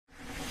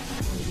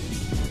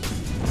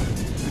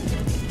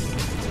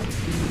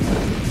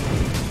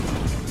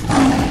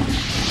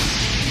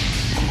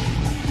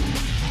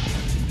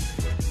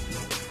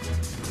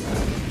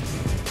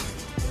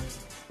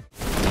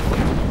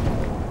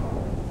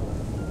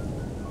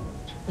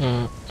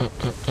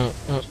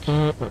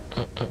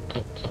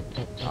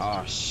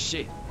Oh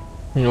shit.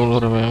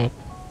 Nyulur banget.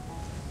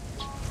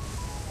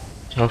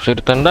 Nggak usah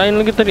ditandain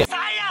lagi tadi.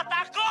 Saya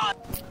takut.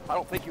 I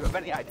don't think you have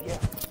any idea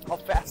how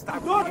fast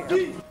I run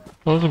here.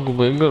 Langsung gue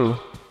begal loh.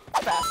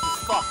 Fast as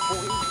fuck,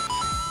 boy.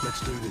 Let's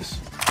do this.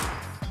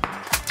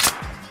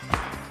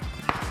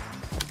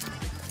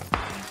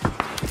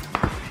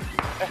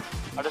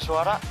 Ada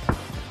suara.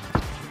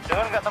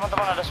 Dengar nggak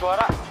teman-teman, ada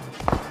suara?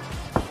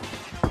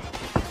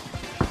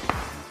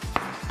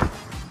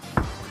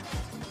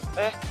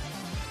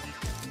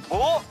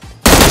 Bu,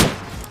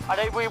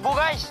 ada ibu-ibu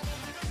guys.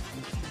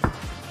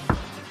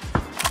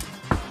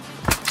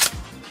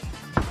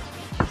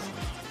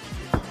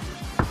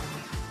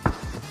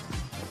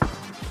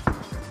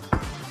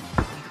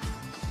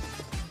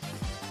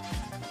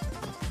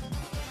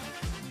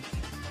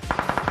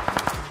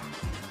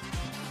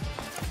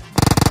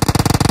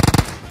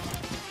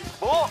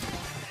 Bu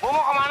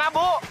mau kemana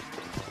bu?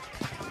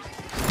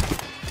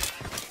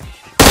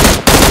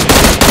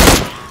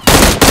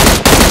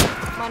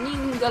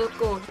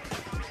 Meninggalku.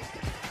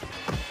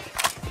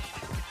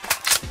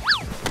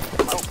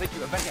 I don't think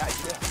you have any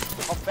idea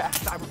how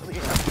fast I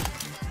really am.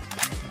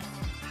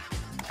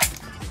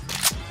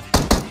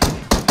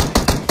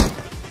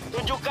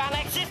 Tunjukkan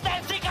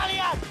eksistensi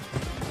kalian.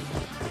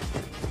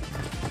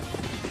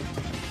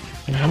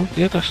 Nyamuk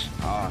di atas.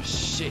 Oh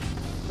shit.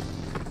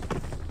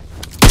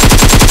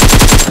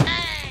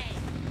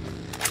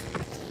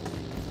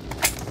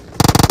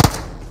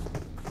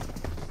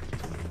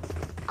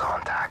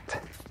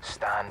 Contact.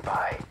 Stand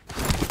by.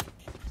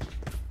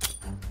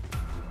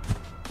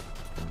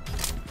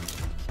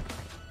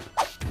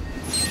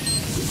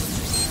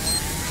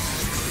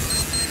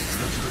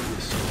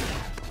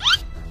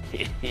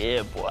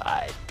 Yeah,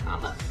 boy.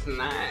 I'm a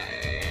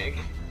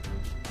snake.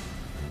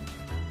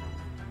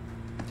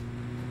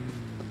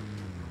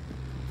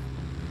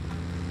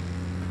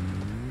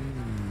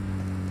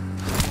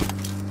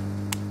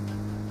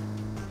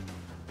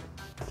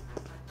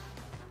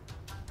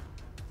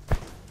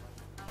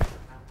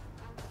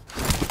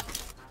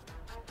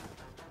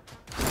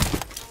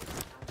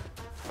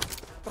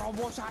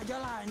 Terobos aja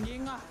lah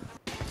anjing ah.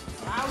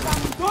 Usah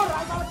mundur,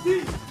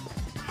 lagi.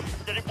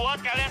 Jadi buat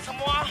kalian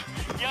semua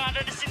yang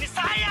ada di sini,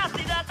 saya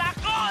tidak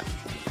takut.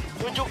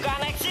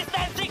 Tunjukkan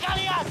eksistensi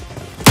kalian.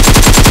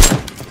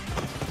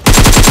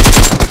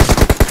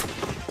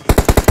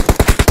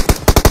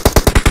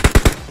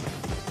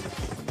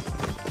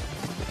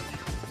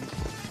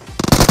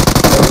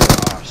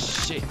 Oh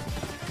shit.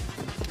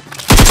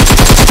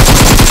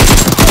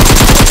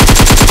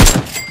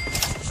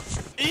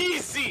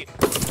 Easy.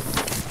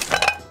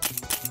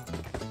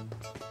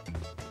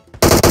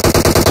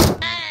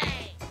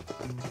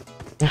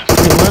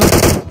 Gimana?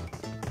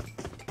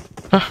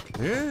 Hah?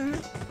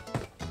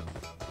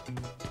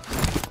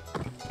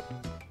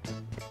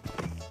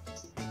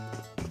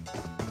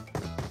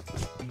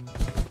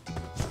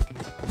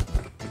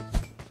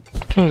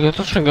 Tuh, di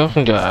atas pegang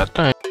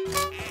senjata.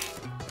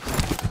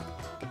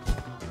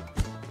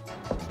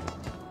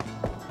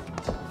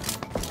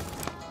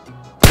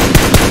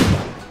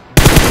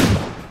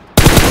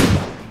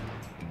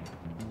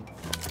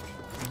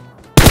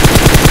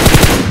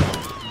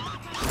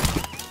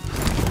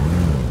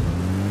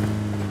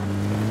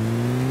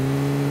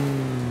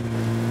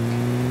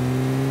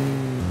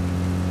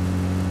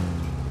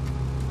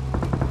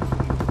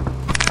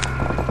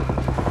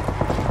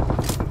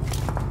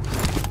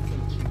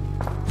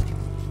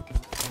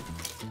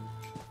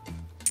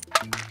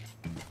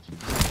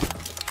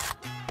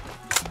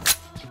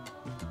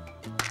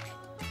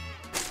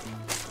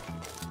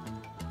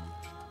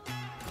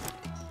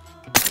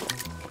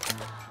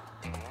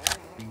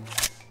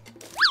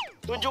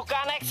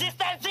 Tunjukkan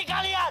eksistensi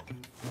kalian.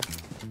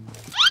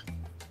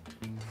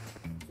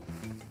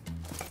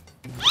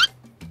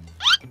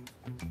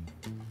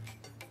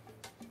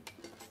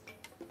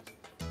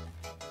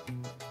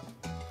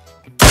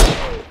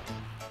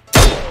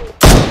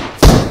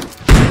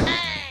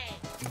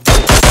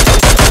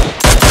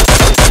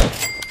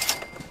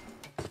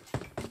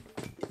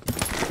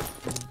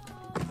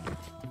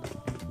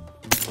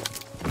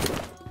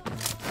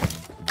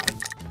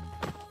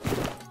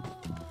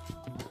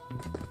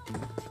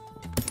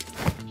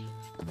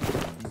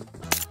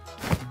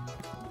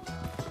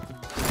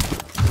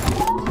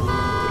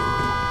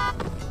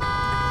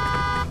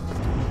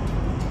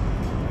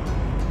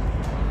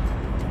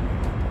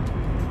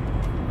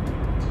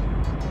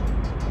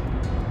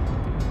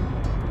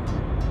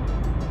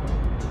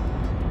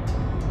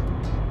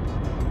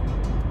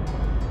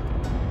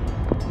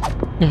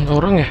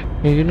 Orang ya?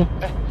 Kayak gitu.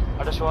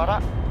 Ada suara.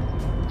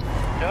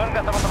 Dengar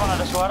nggak teman-teman,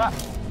 ada suara?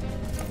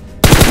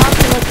 Mark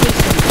the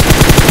location.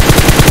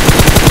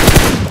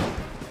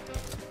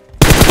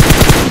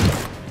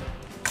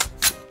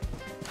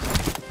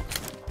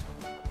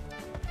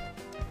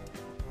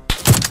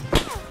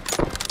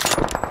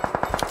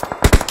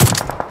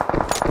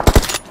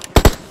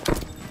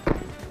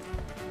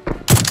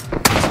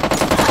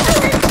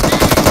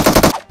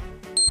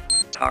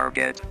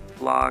 Target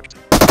locked.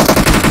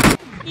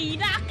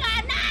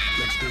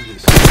 Let's do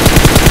this.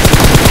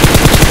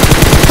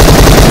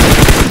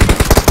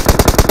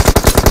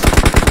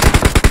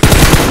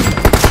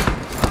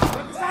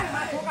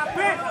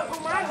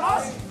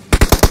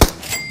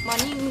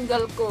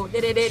 Meninggalku.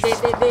 Dede.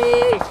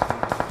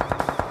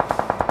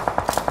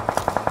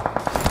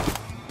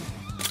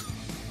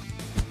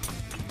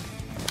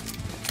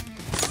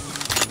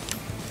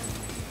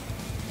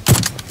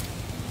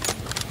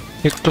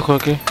 Itu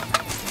kaki.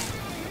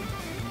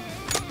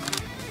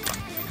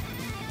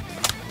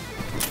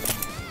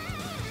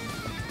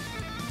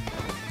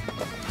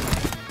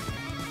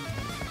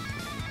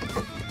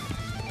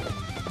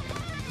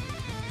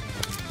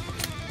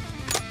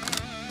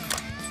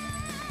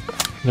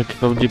 Lagi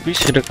PUBG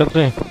PC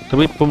dekatnya,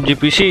 tapi PUBG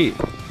PC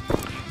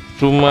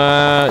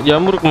cuma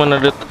jamur, kemana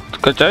ada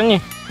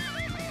kacanya.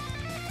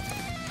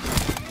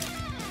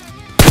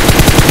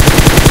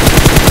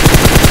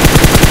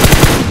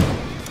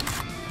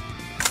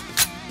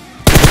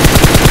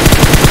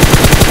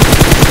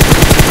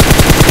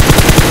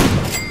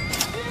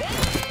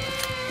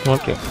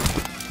 Oke.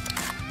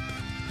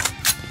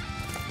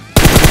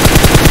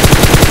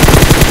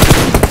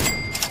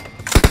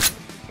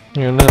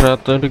 Ya udah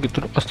rata deh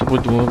gitu,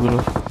 astagfirullah mobil.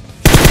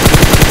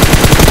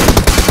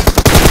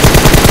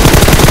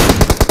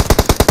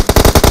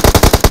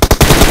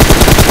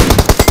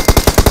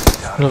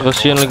 Nah,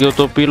 kasihan lagi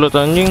autopilot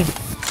anjing.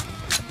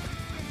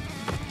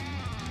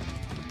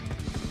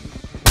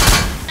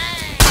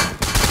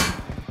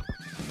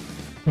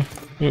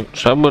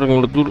 Sabar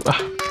ngelut dulu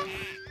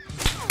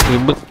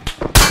ribet.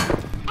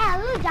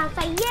 Lu jangan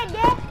saya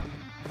deh.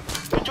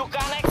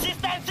 Tunjukkan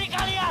eksistensi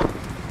kalian.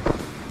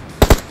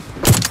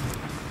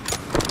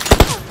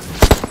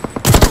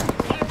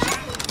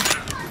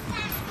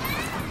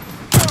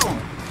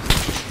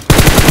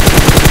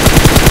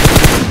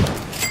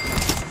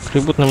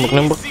 Ribut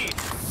nembak-nembak.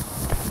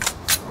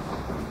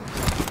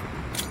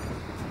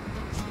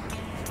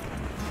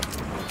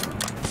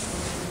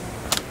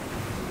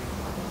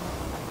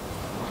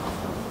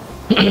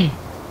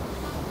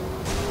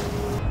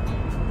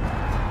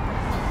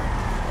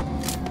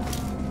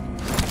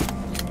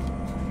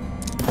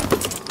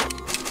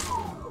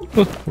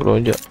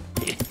 Beroja.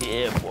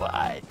 Yeah,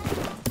 boy.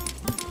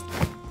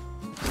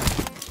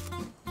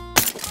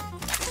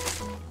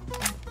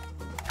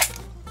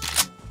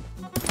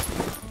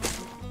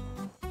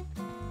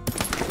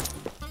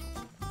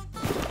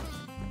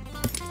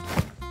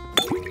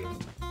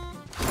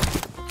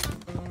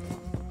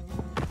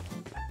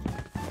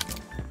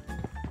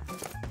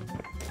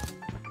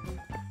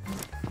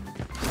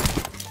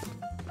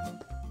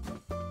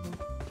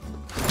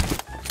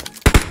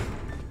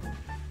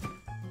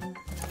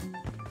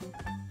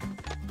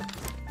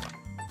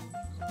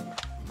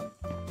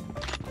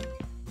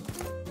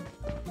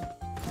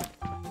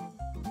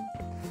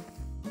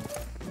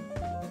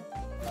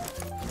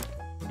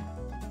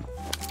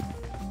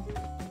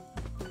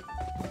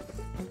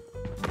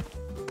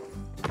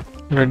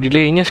 Ada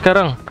delaynya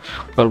sekarang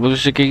kalau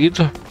posisi kayak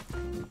gitu,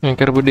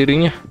 ngangker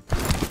berdirinya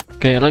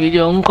kayak lagi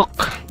jongkok.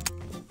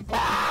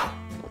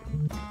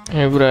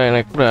 Bray,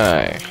 naik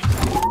bray.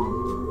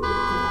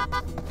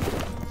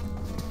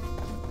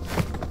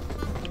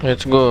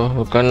 Let's go,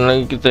 bukan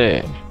lagi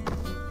kita.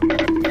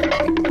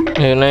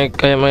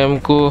 Naik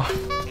ayam-ayamku.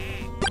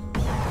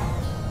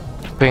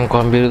 Apa yang ku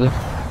ambil tuh?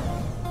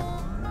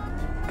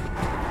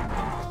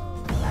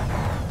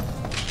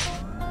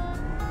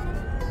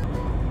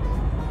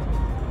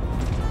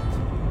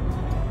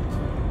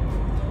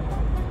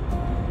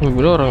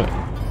 Mobil orang.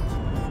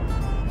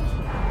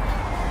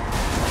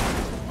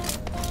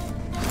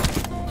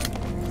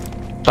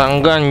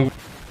 Tanggan.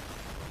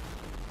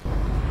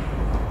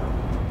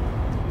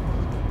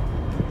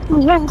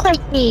 Yang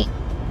fighting.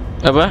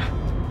 Apa?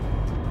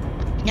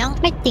 Yang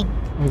fighting.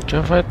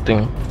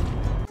 Fighting.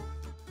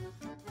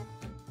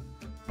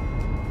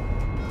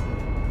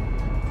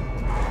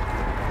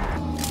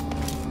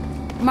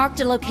 Marked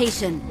a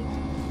location.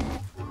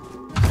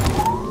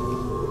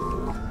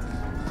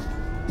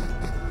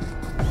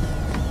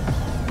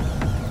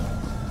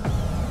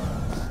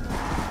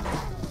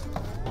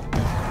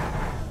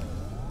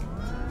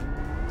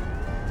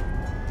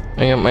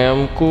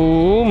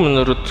 Ayam-ayamku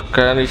menurut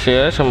sekali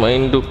ya sama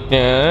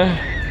induknya.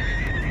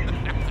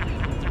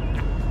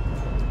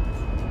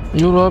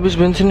 Yuk, habis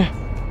bensinnya.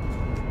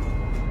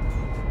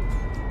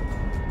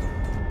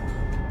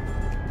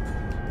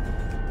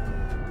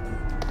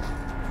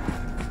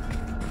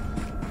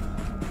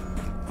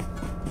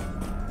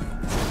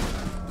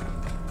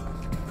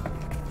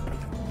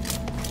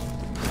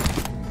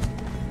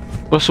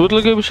 Password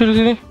lagi habis di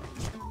sini.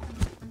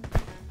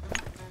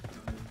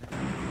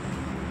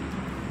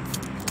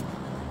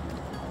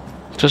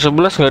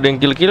 C11 nggak ada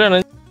yang kill-killan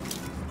aja.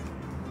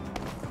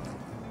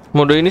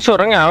 Mode ini sih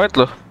orangnya awet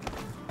loh.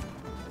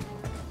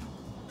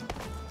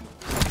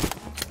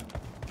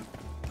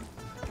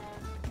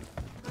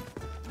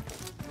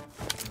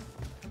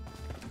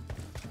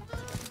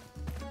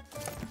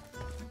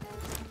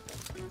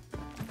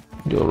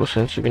 Ya Allah,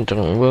 sensi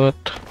kenceng banget.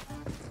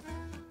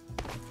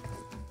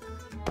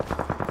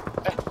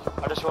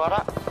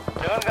 suara?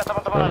 Dengar nggak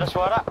teman-teman ada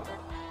suara?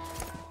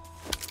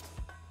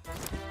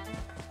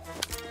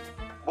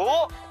 Bu,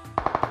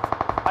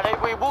 ada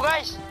ibu-ibu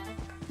guys.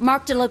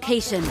 Mark the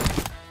location.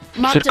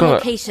 Mark the Circle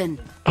nggak? location.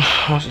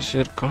 Masih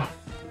circle.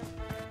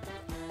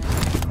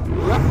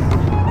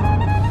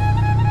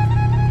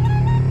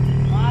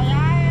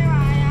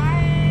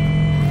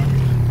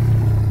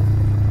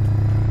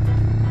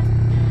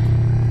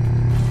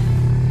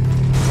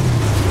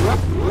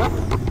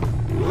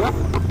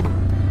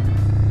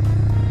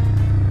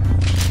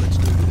 Let's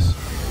do this.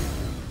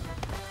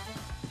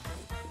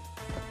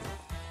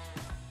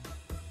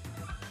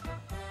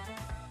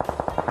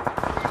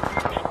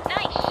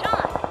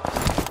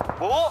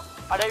 Bu,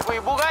 ada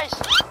ibu-ibu guys.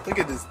 Look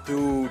at this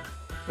dude.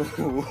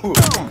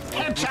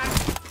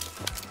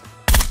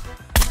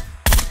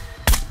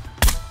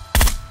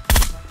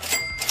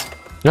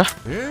 Nah,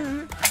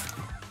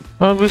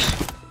 habis.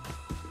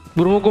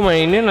 Baru mau gue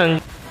mainin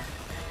anjing.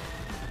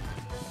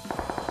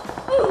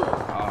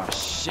 Oh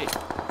shit.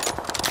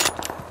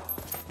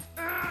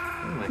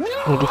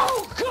 Waduh.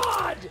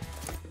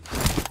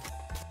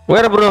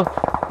 Where bro?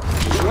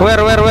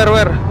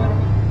 Where?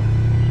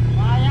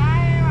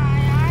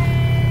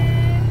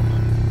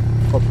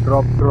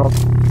 Drop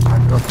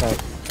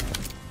side.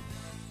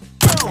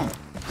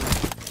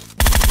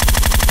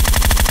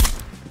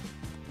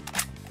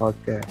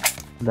 Oke,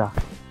 udah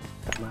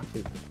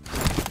mati.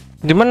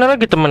 Di mana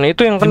lagi temen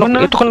itu yang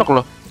kena? Itu kena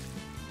loh.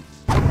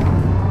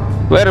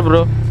 Where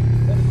bro?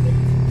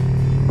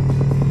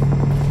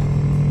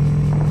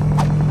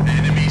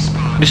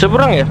 Di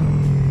seberang ya?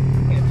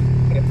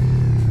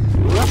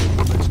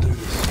 Let's do this.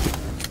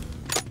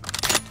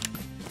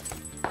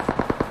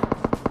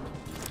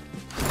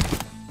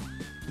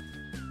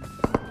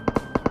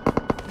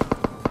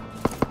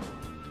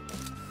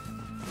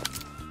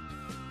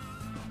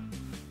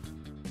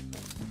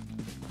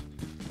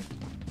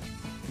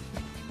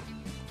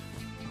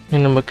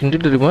 Ini nembakin dia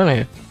dari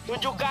mana ya?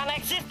 Tunjukkan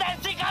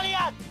eksistensi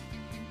kalian.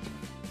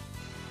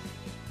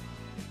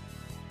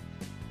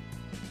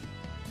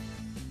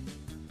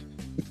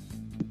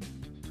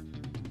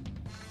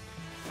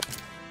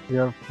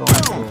 You're from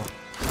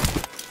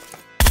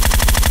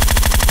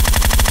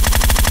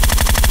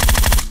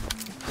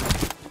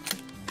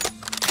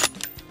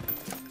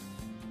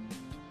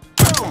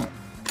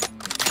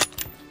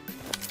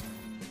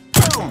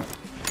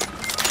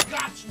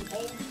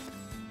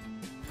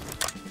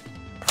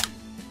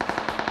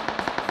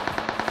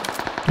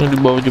Ini di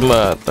bawah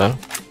jembatan.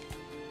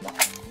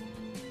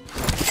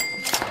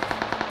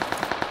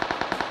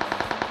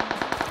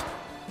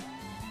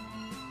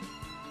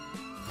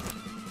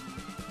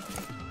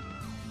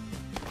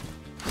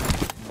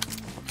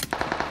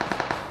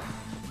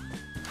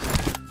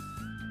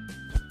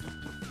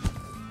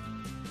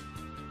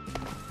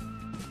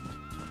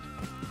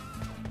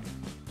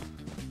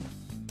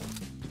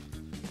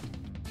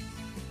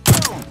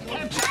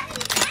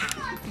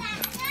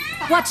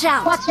 Watch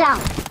out! Watch out!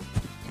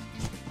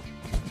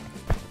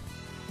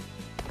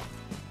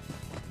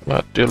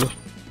 Mati lu.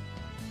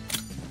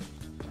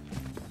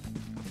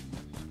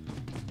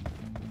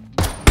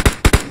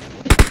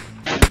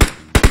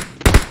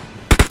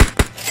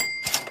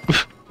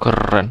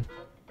 Keren.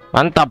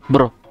 Mantap,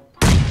 bro.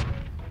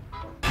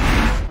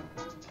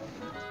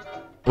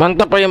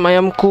 Mantap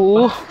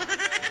ayam-ayamku.